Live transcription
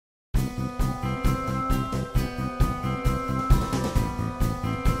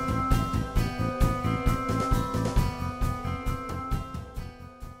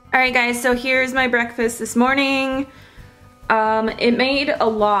Alright guys, so here's my breakfast this morning. It made a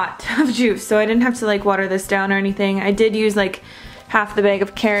lot of juice, so I didn't have to like water this down or anything. I did use like half the bag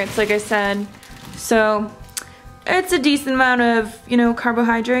of carrots, like I said. So it's a decent amount of, you know,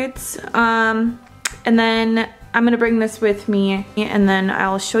 carbohydrates. And then I'm gonna bring this with me and then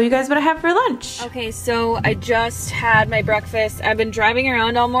I'll show you guys what I have for lunch. Okay, so I just had my breakfast. I've been driving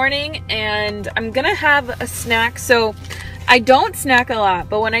around all morning and I'm gonna have a snack. So I don't snack a lot,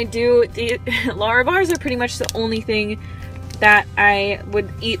 but when I do, the Lara bars are pretty much the only thing that I would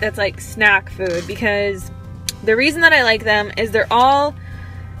eat that's like snack food, because the reason that I like them is they're all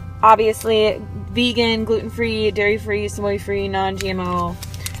obviously vegan, gluten-free, dairy-free, soy-free, non-GMO.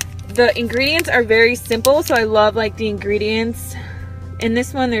 The ingredients are very simple, so I love like the ingredients. In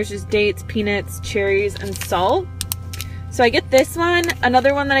this one, there's just dates, peanuts, cherries, and salt. So I get this one.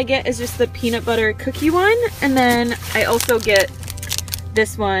 Another one that I get is just the peanut butter cookie one. And then I also get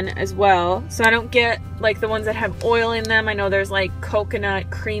this one as well. So I don't get like the ones that have oil in them. I know there's like coconut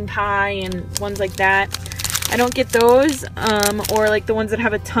cream pie and ones like that. I don't get those, or like the ones that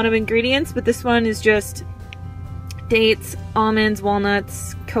have a ton of ingredients, but this one is just dates, almonds,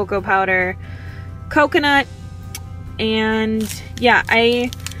 walnuts, cocoa powder, coconut, and yeah,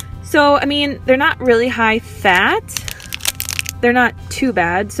 I mean, they're not really high fat. They're not too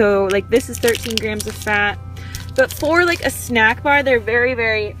bad. So like this is 13 grams of fat, but for like a snack bar, they're very,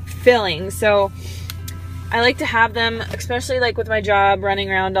 very filling. So I like to have them, especially like with my job running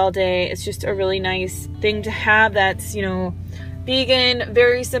around all day. It's just a really nice thing to have that's, you know, vegan,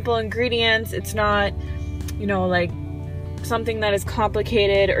 very simple ingredients. It's not, you know, like something that is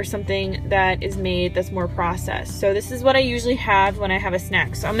complicated or something that is made that's more processed. So this is what I usually have when I have a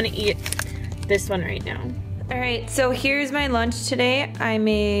snack. So I'm gonna eat this one right now. Alright, so here's my lunch today. I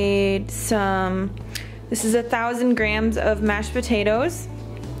made this is 1,000 grams of mashed potatoes.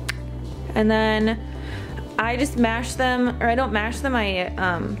 And then I just mash them, or I don't mash them, I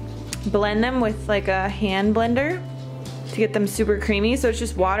blend them with like a hand blender to get them super creamy. So it's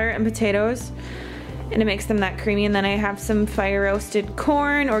just water and potatoes, and it makes them that creamy. And then I have some fire roasted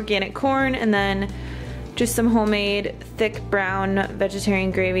corn, organic corn, and then just some homemade thick brown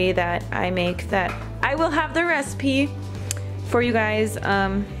vegetarian gravy that I make, that I will have the recipe for you guys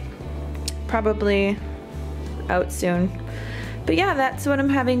probably out soon. But yeah, that's what I'm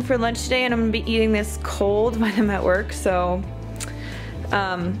having for lunch today, and I'm gonna be eating this cold when I'm at work. So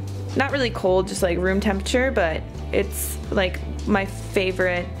not really cold, just like room temperature, but it's like my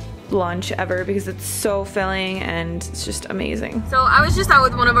favorite lunch ever because it's so filling and it's just amazing. So I was just out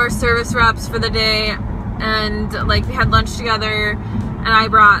with one of our service reps for the day, and like we had lunch together, and I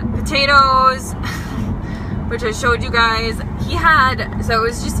brought potatoes which I showed you guys. He had, so it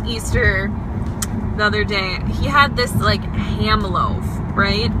was just Easter the other day, he had this like ham loaf,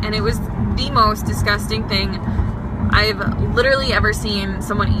 right? And it was the most disgusting thing I've literally ever seen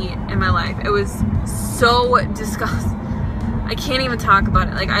someone eat in my life. It was so disgusting. I can't even talk about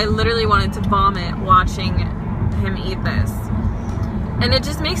it. Like, I literally wanted to vomit watching him eat this. And it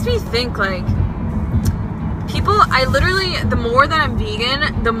just makes me think, like, people, I literally, the more that I'm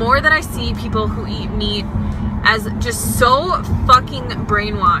vegan, the more that I see people who eat meat as just so fucking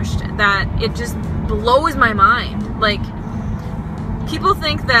brainwashed that it just blows my mind. Like, people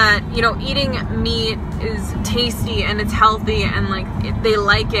think that, you know, eating meat is tasty and it's healthy and like they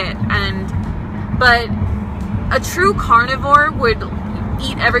like it, but a true carnivore would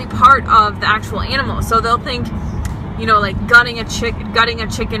eat every part of the actual animal. So they'll think, you know, like gutting a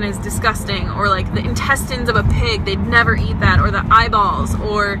chicken is disgusting, or like the intestines of a pig, they'd never eat that, or the eyeballs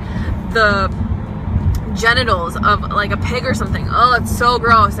or the genitals of like a pig or something. Oh, it's so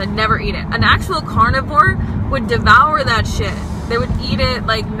gross, I'd never eat it. An actual carnivore would devour that shit. They would eat it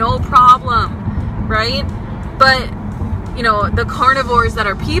like no problem, right? But, you know, the carnivores that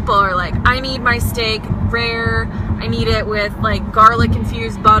are people are like, I need my steak rare, I need it with like garlic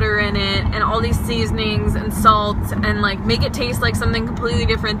infused butter in it and all these seasonings and salt, and like make it taste like something completely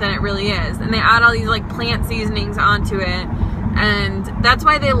different than it really is. And they add all these like plant seasonings onto it, and that's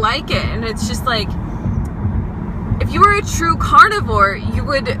why they like it. And it's just like, if you were a true carnivore, you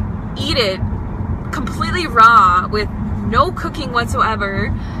would eat it completely raw with no cooking whatsoever,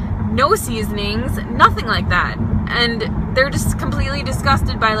 no seasonings, nothing like that. And they're just completely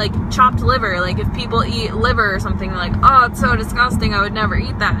disgusted by like chopped liver. Like if people eat liver or something, they're like, oh, it's so disgusting, I would never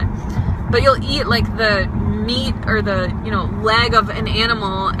eat that. But you'll eat like the meat or the, you know, leg of an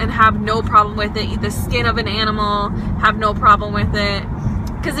animal and have no problem with it. Eat the skin of an animal, have no problem with it,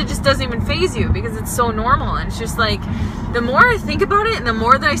 because it just doesn't even faze you, because it's so normal. And it's just like, the more I think about it and the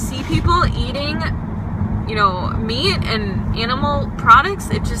more that I see people eating, you know, meat and animal products,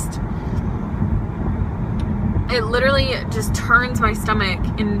 it literally just turns my stomach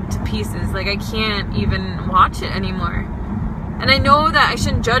into pieces. Like, I can't even watch it anymore. And I know that I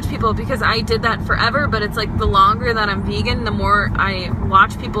shouldn't judge people because I did that forever, but it's like the longer that I'm vegan, the more I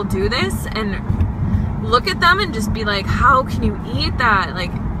watch people do this and look at them and just be like, how can you eat that? Like,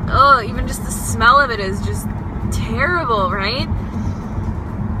 oh, even just the smell of it is just terrible, right?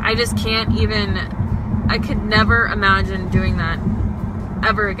 I just can't even, I could never imagine doing that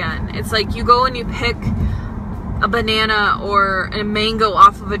ever again. It's like you go and you pick a banana or a mango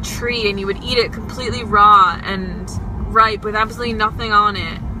off of a tree and you would eat it completely raw and ripe with absolutely nothing on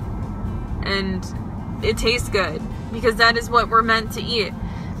it, and it tastes good because that is what we're meant to eat.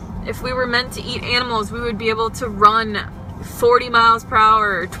 If we were meant to eat animals, we would be able to run 40 miles per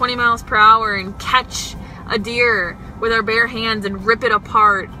hour or 20 miles per hour and catch a deer with our bare hands and rip it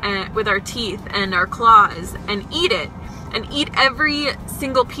apart with our teeth and our claws and eat it, and eat every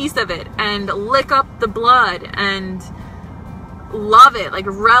single piece of it and lick up the blood and love it, like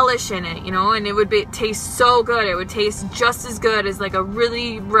relish in it, you know, and it would taste so good. It would taste just as good as like a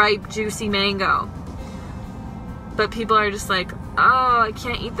really ripe, juicy mango. But people are just like, oh, I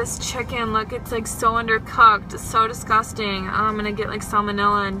can't eat this chicken. Look, it's like so undercooked. It's so disgusting. Oh, I'm gonna get like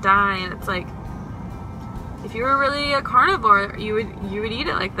salmonella and die. And it's like, if you were really a carnivore, you would eat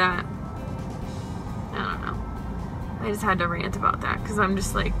it like that. I don't know. I just had to rant about that because I'm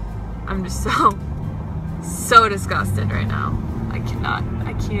just so disgusted right now. I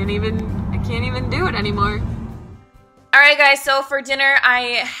can't even do it anymore. Alright guys, so for dinner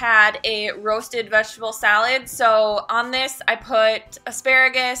I had a roasted vegetable salad. So on this I put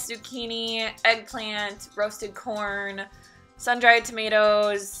asparagus, zucchini, eggplant, roasted corn, sun-dried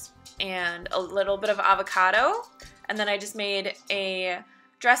tomatoes, and a little bit of avocado. And then I just made a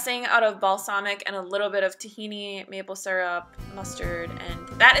dressing out of balsamic and a little bit of tahini, maple syrup, mustard, and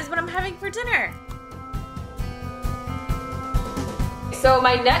that is what I'm having for dinner. So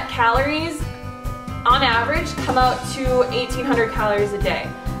my net calories on average come out to 1,800 calories a day.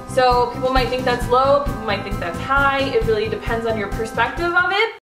 So people might think that's low, people might think that's high. It really depends on your perspective of it.